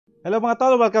Hello mga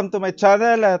tol, welcome to my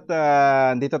channel at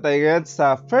dito tayo ngayon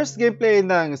sa first gameplay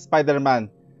ng Spiderman.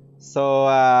 So,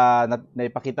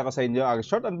 naipakita ko sa inyo ang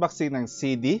short unboxing ng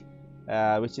CD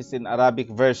which is in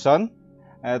Arabic version.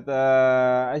 At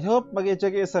I hope mag-enjoy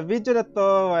kayo sa video na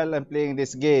to while I'm playing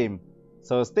this game.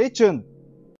 So, stay tuned!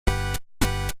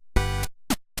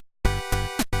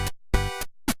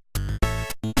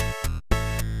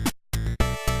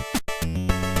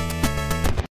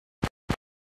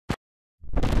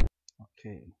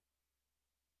 Okay.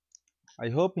 I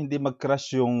hope hindi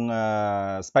mag-crash yung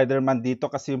Spider-Man dito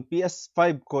kasi yung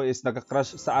PS5 ko is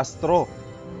nag-crash sa Astro.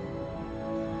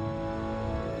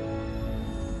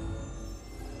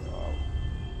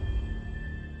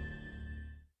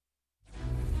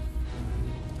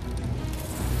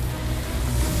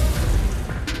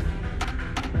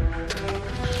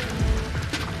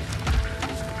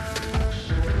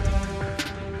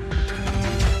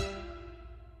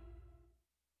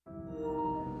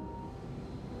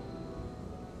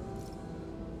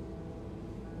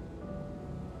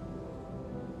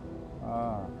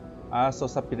 So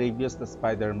sa previous na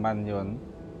Spider-Man yun.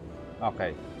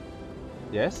 Okay.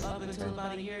 Yes? Up until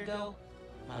about a year ago,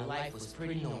 my life was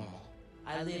pretty normal.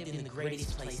 I lived in the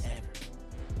greatest place ever.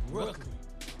 Brooklyn.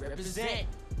 Represent.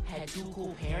 Had two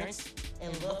cool parents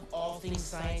and loved all things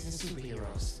science and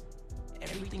superheroes.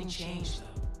 Everything changed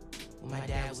though when my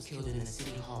dad was killed in the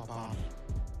City Hall bombing.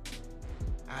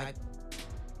 I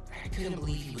couldn't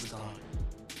believe he was gone.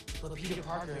 But Peter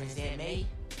Parker and his Aunt May,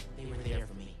 they were there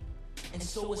for me. And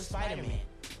so was Spider-Man,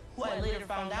 who I later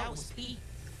found out was Pete.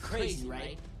 Crazy,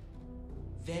 right?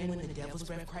 Then when the Devil's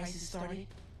Breath crisis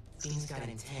started, things got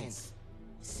intense.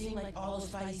 It seemed like all those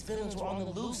Spidey's villains were on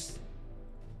the loose.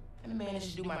 I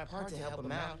managed to do my part to help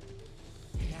them out.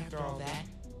 And after all that,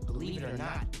 believe it or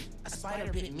not, a spider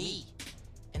bit me.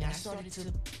 And I started to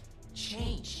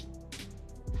change.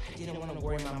 I didn't want to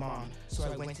worry my mom, so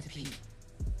I went to Pete.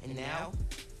 And now,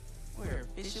 we're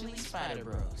officially Spider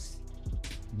Bros.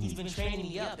 He's been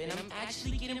training me up, and I'm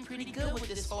actually getting pretty good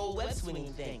with this whole web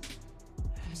swinging thing.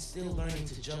 I'm still learning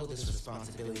to juggle this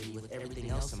responsibility with everything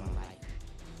else in my life.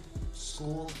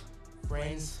 School,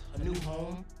 friends, a new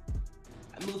home.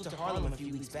 I moved to Harlem a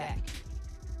few weeks back.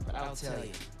 But I'll tell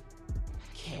you,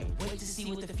 I can't wait to see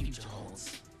what the future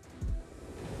holds.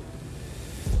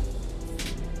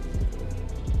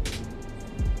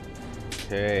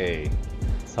 Okay.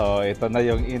 So, ito na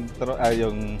yung intro,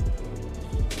 yung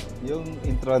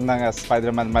intro ng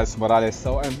Spiderman Miles Morales.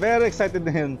 So I'm very excited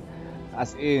din,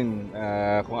 as in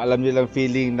kung alam niyo lang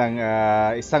feeling ng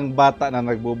isang bata na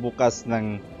nagbubukas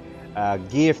ng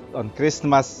gift on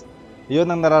Christmas, yun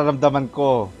ang nararamdaman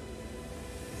ko.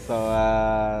 So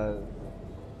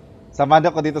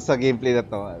samahan ko dito sa gameplay na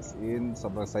to, as in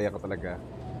sobrang saya ko talaga.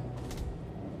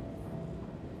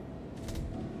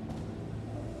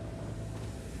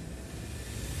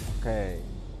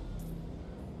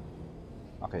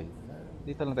 Okay,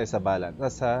 dito lang tayo sa balance.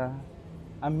 Sa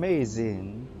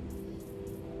amazing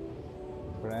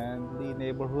friendly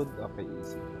neighborhood. Okay,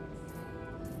 easy.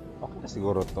 Okay na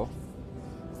siguro to.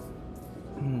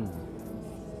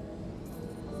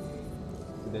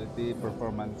 Fidelity,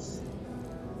 performance.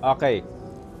 Okay.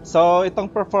 So,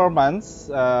 itong performance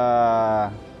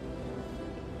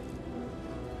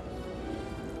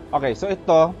okay, so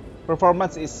ito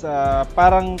performance is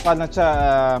parang paano siya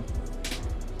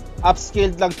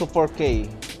upscaled lang to 4K.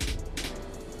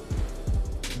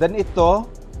 Then ito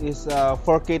is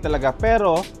 4K talaga,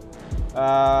 pero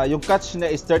yung catch niya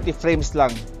is 30 frames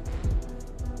lang.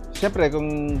 Siyempre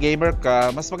kung gamer ka,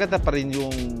 mas maganda pa rin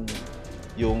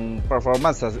yung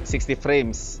performance sa 60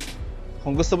 frames.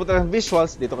 Kung gusto mo talagang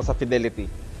visuals, dito ka sa fidelity.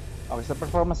 Okay, sa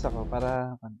performance ako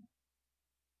para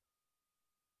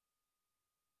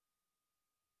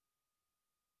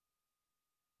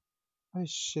ay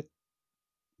shit.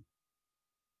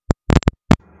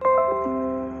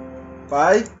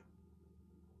 5.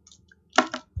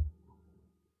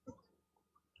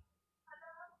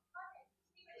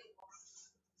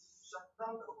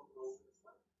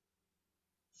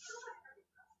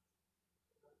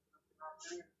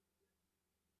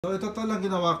 So ito to lang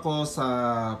ginawa ko sa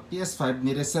PS5,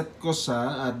 nireset ko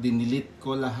siya at dinilit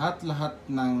ko lahat-lahat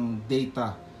ng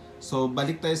data. So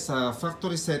balik tayo sa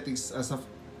factory settings,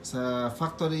 sa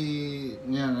factory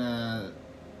niya na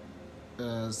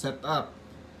setup.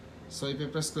 So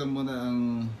ipipress ko muna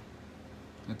ang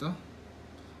ito,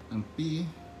 ang P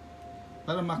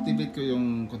para ma-activate ko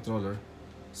yung controller.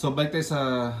 So balik tayo sa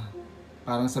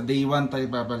parang sa day 1 tayo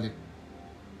babalik.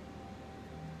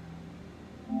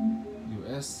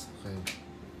 US, okay.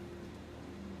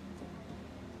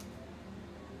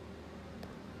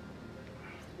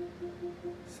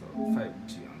 So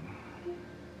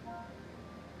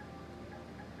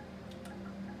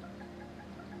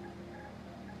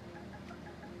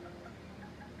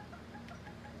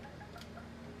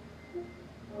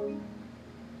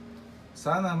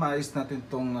sana maayos natin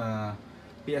tong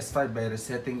PS5 by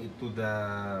resetting it to the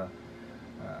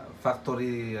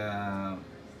factory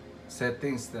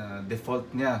settings, default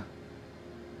niya.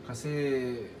 Kasi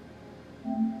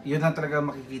yun ang talaga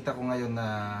makikita ko ngayon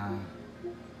na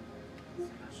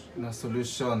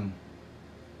solution.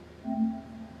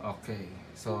 Okay,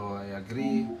 so I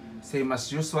agree. Same as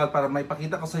usual, para may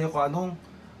pakita ko sa iyo kung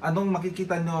anong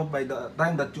makikita nyo by the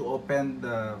time that you open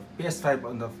the PS5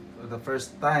 on the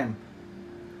first time.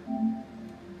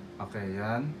 Okay,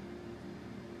 yan.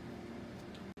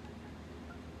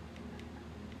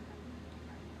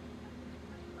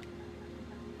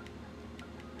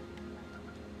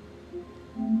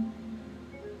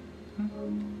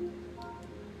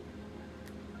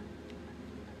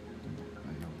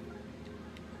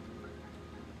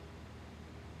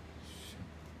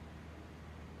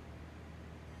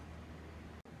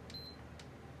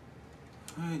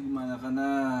 Ay, gumana ka na.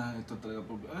 Ito talaga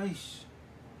po. Ay,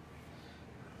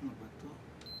 ano ba to?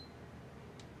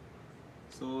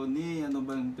 Sony, ano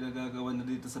ba yung pinagagawa na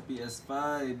dito sa PS5?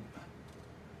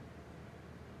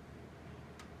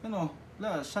 Ano?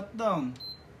 Shutdown.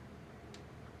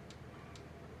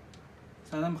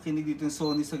 Sana makinig dito yung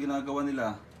Sony sa ginagawa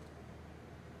nila.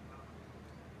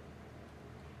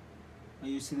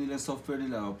 Ayusin nila yung software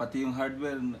nila. Pati yung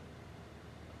hardware,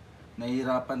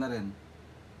 nahihirapan na rin.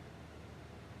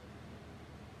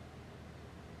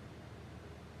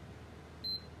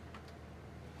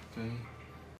 Okay.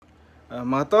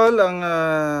 Mga tol,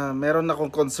 meron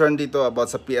akong concern dito about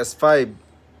sa PS5.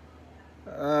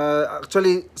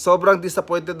 Actually, sobrang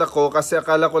disappointed ako kasi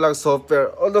akala ko lang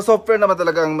software. Although software naman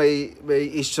talagang may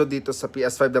issue dito sa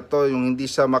PS5 na to, yung hindi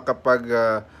siya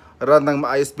makapag-run ng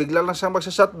maayos. Bigla lang siya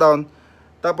magsha-shutdown.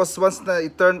 Tapos once na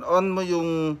i-turn on mo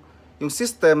yung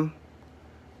system,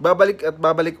 babalik at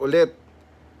babalik ulit.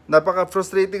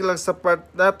 Napaka-frustrating lang sa part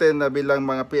natin na bilang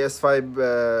mga PS5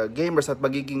 gamers at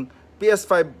magiging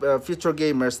PS5 future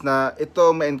gamers na ito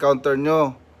ma-encounter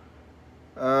nyo.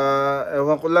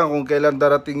 Ewan ko lang kung kailan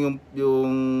darating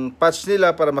yung patch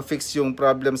nila para ma-fix yung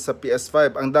problem sa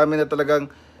PS5. Ang dami na talagang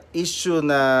issue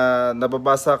na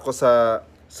nababasa ko sa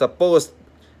post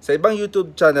sa ibang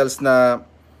YouTube channels na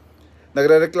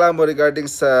nagrereklamo regarding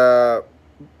sa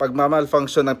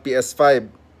pagmamalfunction ng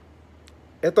PS5.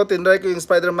 Ito, tinry ko yung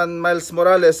Spiderman Miles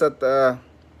Morales at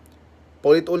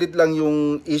paulit-ulit lang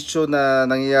yung issue na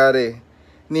nangyayari.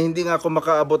 Hindi nga ako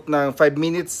makaabot ng 5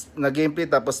 minutes na gameplay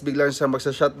tapos biglang siya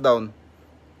magsa-shutdown.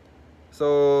 So,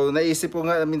 naisip ko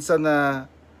nga minsan na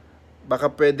baka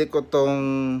pwede ko tong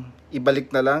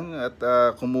ibalik na lang at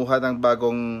kumuha ng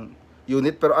bagong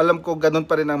unit. Pero alam ko ganun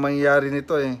pa rin ang mangyayari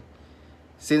nito eh.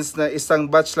 Since na isang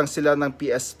batch lang sila ng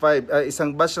PS5, isang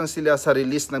batch lang sila sa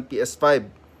release ng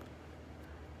PS5.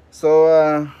 So,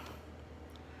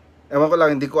 ewan ko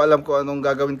lang, hindi ko alam kung anong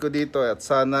gagawin ko dito at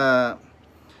sana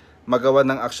magawa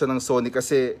ng action ng Sony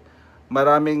kasi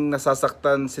maraming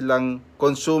nasasaktan silang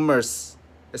consumers,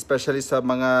 especially sa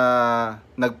mga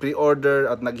nag-pre-order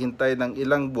at naghintay ng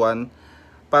ilang buwan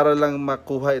para lang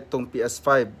makuha itong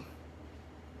PS5.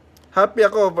 Happy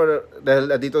ako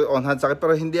dahil dito on hand sa akin,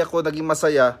 pero hindi ako naging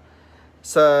masaya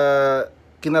sa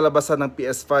kinalabasan ng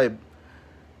PS5.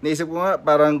 Naisip ko nga,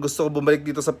 parang gusto ko bumalik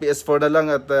dito sa PS4 na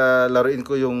lang at laruin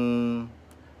ko yung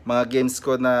mga games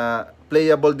ko na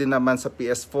playable din naman sa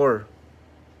PS4.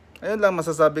 Ayun lang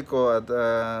masasabi ko at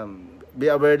be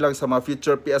aware lang sa mga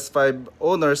future PS5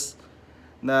 owners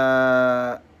na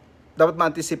dapat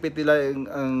ma-anticipate nila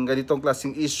ang ganitong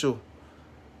klaseng issue.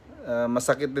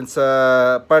 Masakit din sa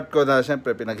part ko na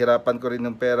syempre pinaghirapan ko rin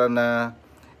yung pera na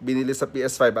binili sa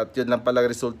PS5 at yun lang pala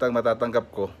resultang matatanggap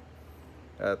ko.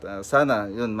 At sana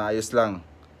yun maayos lang.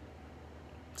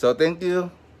 So thank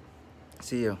you.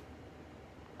 See you.